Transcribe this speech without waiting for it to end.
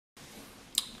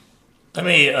Let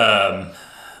me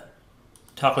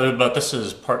talk a little about this.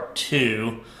 Is part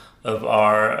two of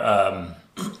our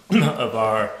of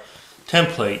our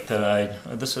template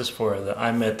that this is for the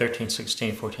IMED 1316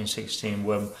 1416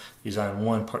 Web Design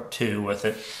 1 Part 2 with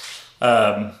it.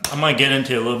 I'm going to get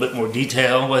into a little bit more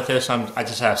detail with this. I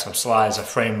just have some slides, a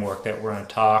framework that we're going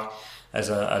to talk as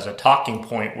a talking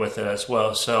point with it as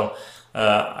well. So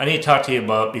I need to talk to you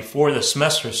about, before the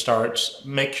semester starts,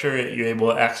 make sure that you're able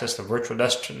to access the virtual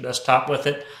desktop with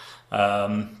it.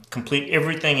 Complete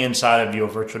everything inside of your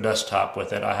virtual desktop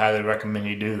with it. I highly recommend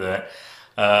you do that.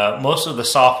 Most of the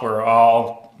software are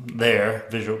all there.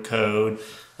 Visual Code,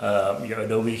 your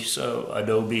Adobe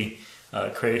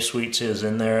Creative Suite is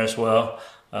in there as well.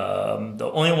 The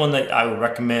only one that I would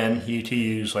recommend you to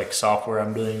use, like software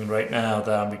I'm doing right now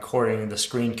that I'm recording the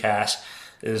screencast,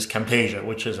 is Camtasia,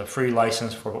 which is a free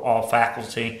license for all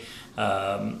faculty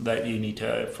that you need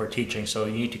to for teaching. So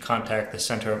you need to contact the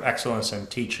Center of Excellence in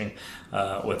Teaching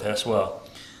with as well.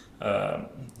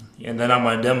 And then I'm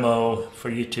going to demo for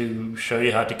you to show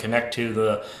you how to connect to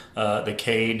the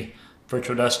CADE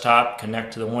virtual desktop,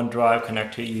 connect to the OneDrive,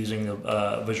 connect to using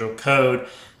the Visual Code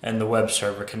and the web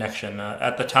server connection.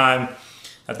 At this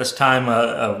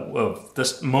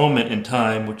moment in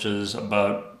time, which is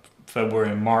about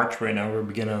February and March right now, we're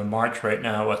beginning of March right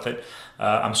now with it.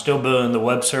 I'm still building the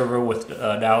web server with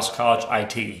Dallas College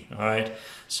IT. All right,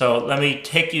 so let me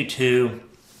take you to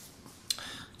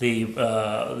the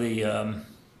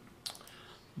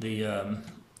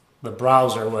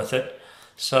browser with it.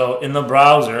 So in the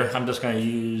browser, I'm just going to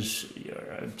use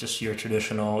just your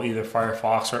traditional either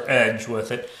Firefox or Edge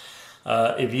with it.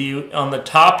 If you on the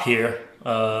top here,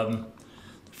 the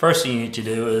first thing you need to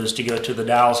do is to go to the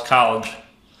Dallas College.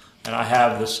 And I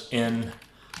have this in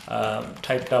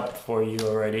typed up for you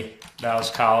already,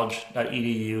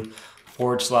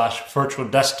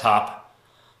 dallascollege.edu/virtual desktop.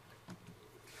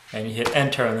 And you hit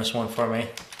enter on this one for me.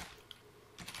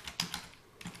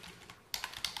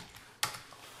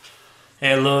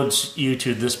 And it loads you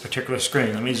to this particular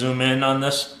screen. Let me zoom in on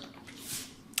this.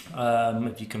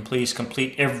 If you can please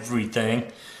complete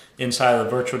everything inside of the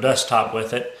virtual desktop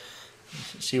with it.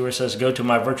 See where it says go to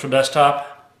my virtual desktop?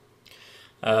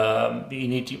 You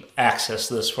need to access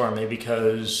this for me,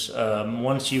 because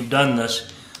once you've done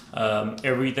this,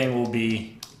 everything will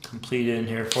be completed in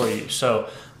here for you. So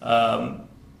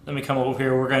let me come over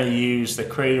here. We're going to use the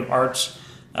Creative Arts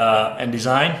and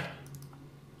Design.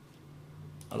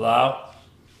 Allow.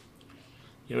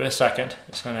 Give it a second.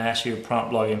 It's going to ask you to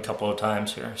prompt log in a couple of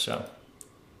times here. So.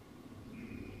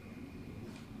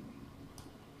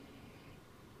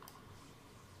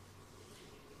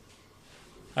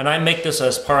 And I make this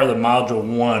as part of the module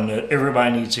 1 that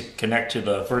everybody needs to connect to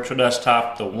the virtual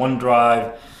desktop. The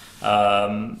OneDrive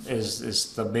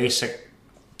is the basic,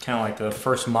 kind of like the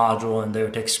first module, and they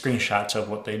would take screenshots of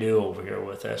what they do over here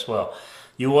with it as well.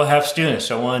 You will have students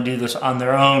that want to do this on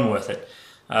their own with it.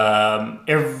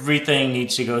 Everything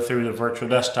needs to go through the virtual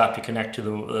desktop to connect to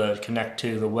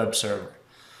the web server.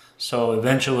 So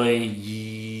eventually,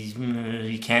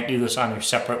 you can't do this on your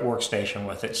separate workstation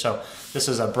with it. So this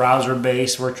is a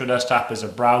browser-based, virtual desktop is a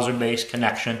browser-based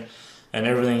connection, and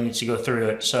everything needs to go through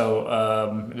it. So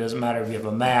it doesn't matter if you have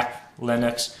a Mac,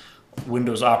 Linux,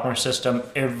 Windows operating system,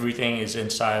 everything is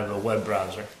inside of a web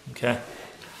browser, okay?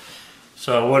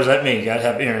 So what does that mean? You gotta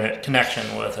have internet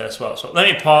connection with it as well. So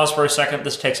let me pause for a second.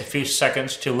 This takes a few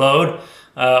seconds to load.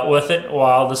 With it.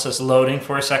 While this is loading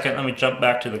for a second, let me jump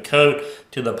back to the code,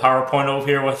 to the PowerPoint over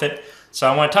here with it. So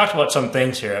I want to talk about some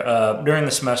things here. During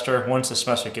the semester, once the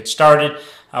semester gets started,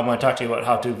 I want to talk to you about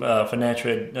how to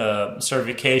financial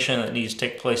certification that needs to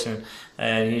take place, and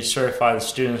you need to certify the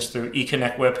students through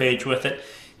eConnect webpage with it.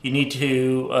 You need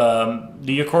to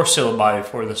do your course syllabi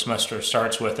before the semester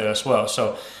starts with it as well.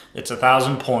 So it's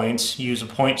 1,000 points. Use a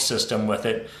point system with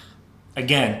it.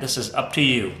 Again, this is up to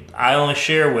you. I only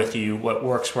share with you what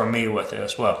works for me with it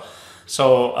as well.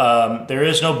 So there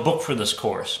is no book for this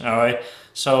course, all right?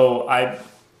 So I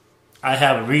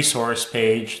have a resource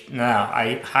page. Now,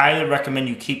 I highly recommend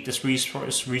you keep this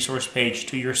resource page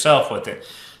to yourself with it.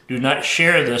 Do not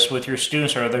share this with your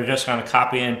students, or they're just going to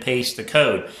copy and paste the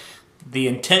code. The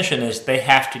intention is they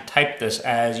have to type this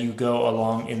as you go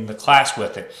along in the class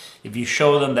with it. If you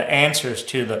show them the answers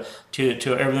to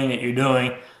everything that you're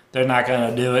doing, they're not going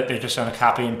to do it. They're just going to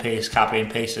copy and paste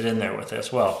it in there with it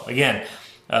as well. Again,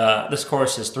 this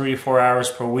course is 3 to 4 hours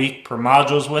per week per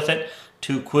modules with it.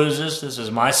 2 quizzes. This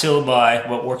is my syllabi,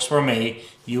 what works for me.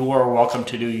 You are welcome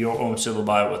to do your own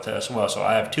syllabi with it as well. So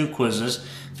I have 2 quizzes,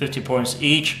 50 points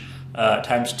each.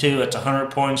 Times 2, that's 100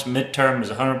 points. Midterm is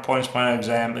 100 points. Final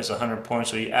exam is 100 points.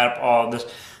 So you add up all this.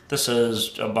 This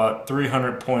is about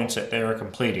 300 points that they are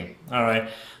completing. All right.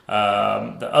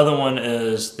 The other one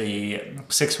is the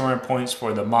 600 points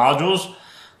for the modules,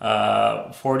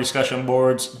 4 discussion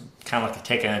boards, kind of like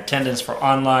taking attendance for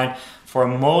online. For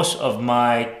most of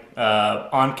my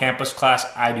on-campus class,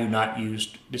 I do not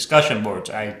use discussion boards.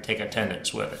 I take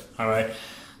attendance with it. All right.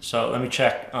 So let me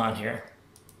check on here.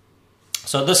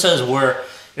 So this is where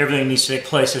everything needs to take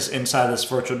place, is inside this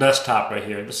virtual desktop right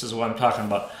here. This is what I'm talking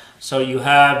about. So you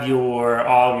have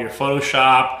all of your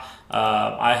Photoshop.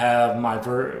 I have my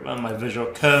visual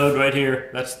code right here.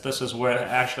 This is where it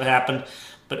actually happened.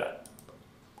 But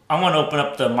I want to open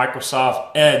up the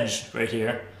Microsoft Edge right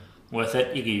here with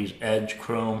it. You can use Edge,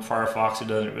 Chrome, Firefox. It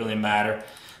doesn't really matter.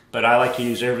 But I like to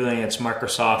use everything that's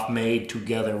Microsoft made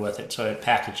together with it, so it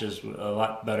packages a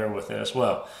lot better with it as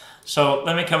well. So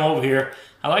let me come over here.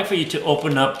 I'd like for you to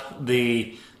open up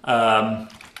the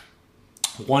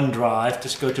OneDrive.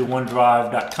 Just go to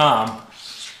OneDrive.com.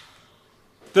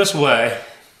 This way,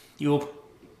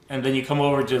 and then you come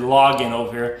over to login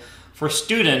over here. For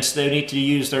students, they need to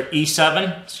use their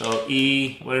E7, so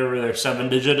whatever their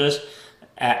 7-digit is,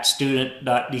 at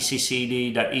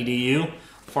student.dccd.edu.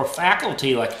 For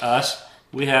faculty like us,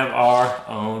 we have our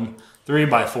own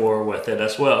 3x4 with it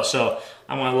as well. So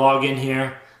I'm going to log in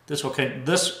here.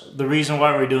 The reason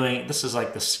why we're doing this is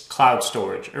like this cloud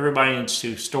storage. Everybody needs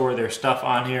to store their stuff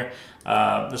on here.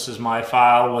 This is my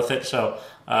file with it, so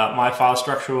my file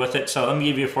structure with it. So let me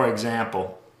give you, for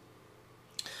example,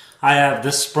 I have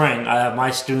this spring, I have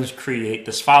my students create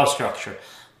this file structure.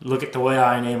 Look at the way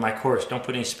I name my course. Don't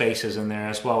put any spaces in there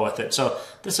as well with it. So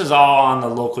this is all on the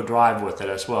local drive with it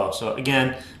as well. So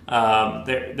again,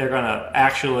 they're going to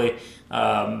actually,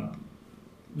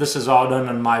 this is all done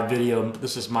in my video.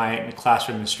 This is my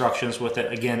classroom instructions with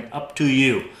it. Again, up to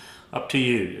you. Up to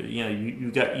you. You know, you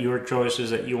got your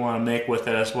choices that you want to make with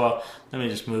it as well. Let me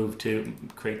just move to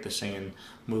create this thing and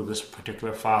move this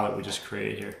particular file that we just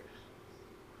created here.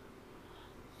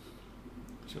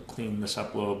 So clean this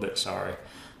up a little bit. Sorry,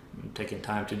 I'm taking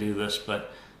time to do this,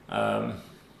 but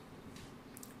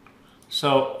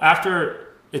so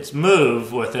after it's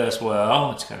moved with it as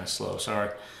well, it's kind of slow. Sorry.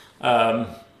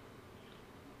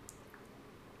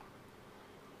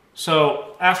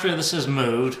 So after this is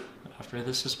moved,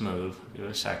 give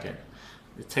it a second.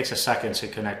 It takes a second to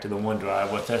connect to the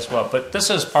OneDrive with this as well. But this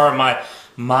is part of my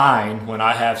mind when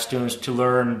I have students to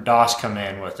learn DOS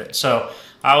command with it. So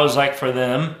I always like for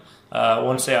them,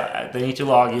 once they need to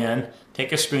log in,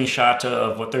 take a screenshot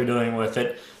of what they're doing with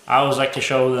it. I always like to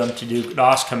show them to do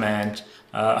DOS command,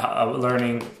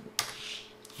 learning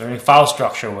file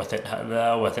structure with it,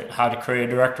 how to create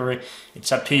a directory.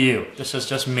 It's up to you. This is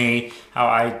just me, how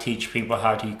I teach people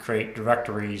how to create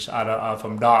directories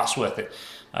from DOS with it,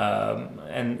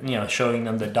 and showing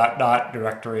them the ..dot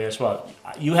directory as well.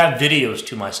 You have videos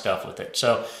to my stuff with it,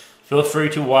 so feel free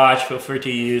to watch. Feel free to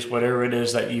use whatever it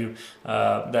is that you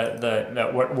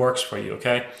that what works for you.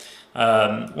 Okay.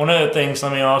 One of the things.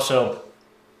 Let me also,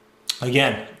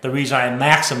 again, the reason I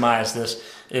maximize this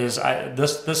is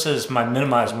this is my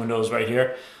minimize windows right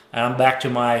here, and I'm back to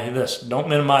my this. Don't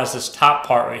minimize this top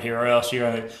part right here, or else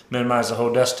you're going to minimize the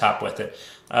whole desktop with it.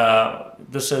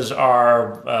 This is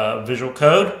our visual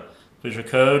code. Visual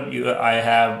code I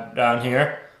have down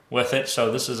here with it.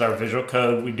 So this is our visual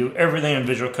code. We do everything in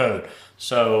visual code.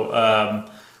 So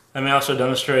let me also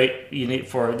demonstrate.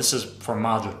 This is for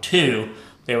module 2.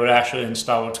 They would actually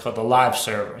install what's called the live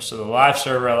server. So the live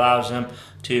server allows them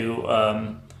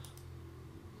to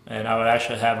and I would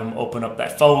actually have them open up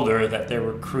that folder that they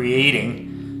were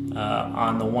creating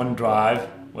on the OneDrive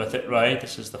with it, right?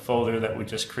 This is the folder that we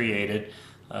just created.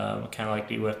 Kind of like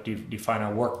we have to define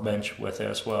our workbench with it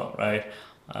as well, right?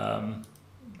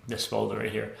 This folder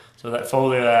right here. So that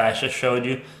folder that I just showed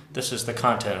you, this is the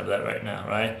content of that right now,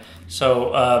 right?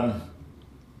 So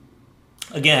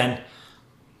again,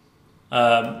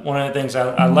 one of the things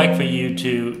I like for you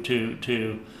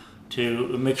to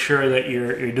make sure that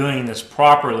you're doing this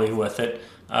properly with it.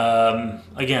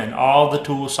 Again, all the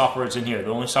tool software is in here. The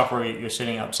only software you're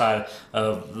sitting outside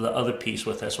of the other piece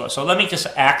with this one. So let me just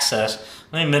let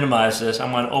me minimize this.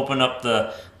 I'm going to open up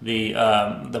the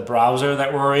browser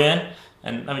that we're in,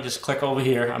 and let me just click over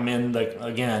here. I'm in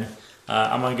again.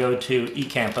 I'm going to go to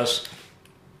eCampus.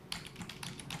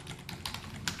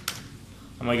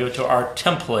 I'm going to go to our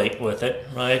template with it,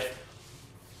 right?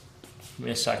 Give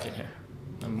me a second here.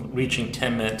 I'm reaching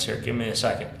 10 minutes here. Give me a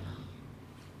second.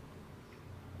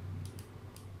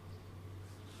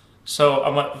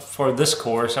 So for this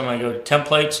course, I'm going to go to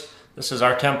templates. This is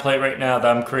our template right now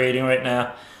that I'm creating right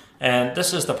now. And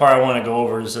this is the part I want to go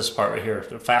over, is this part right here.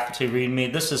 The faculty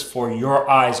README. This is for your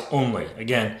eyes only.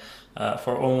 Again,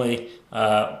 for only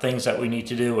things that we need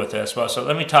to do with this. Well, so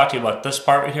let me talk to you about this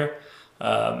part right here.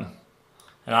 And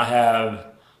I have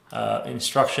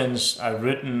instructions. I've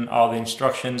written all the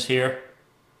instructions here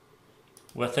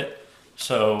with it.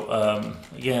 So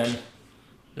again,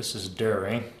 this is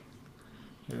during.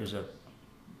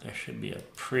 There should be a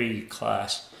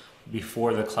pre-class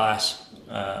before the class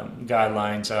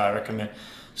guidelines that I recommend.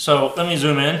 So let me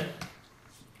zoom in.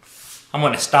 I'm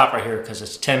going to stop right here because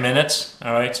it's 10 minutes.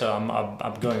 All right, so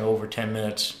I'm going over 10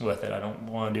 minutes with it. I don't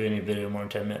want to do any video more than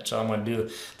 10 minutes. So I'm going to do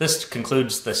this.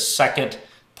 Concludes the second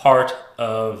part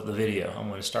of the video. I'm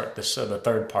going to start this the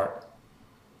third part.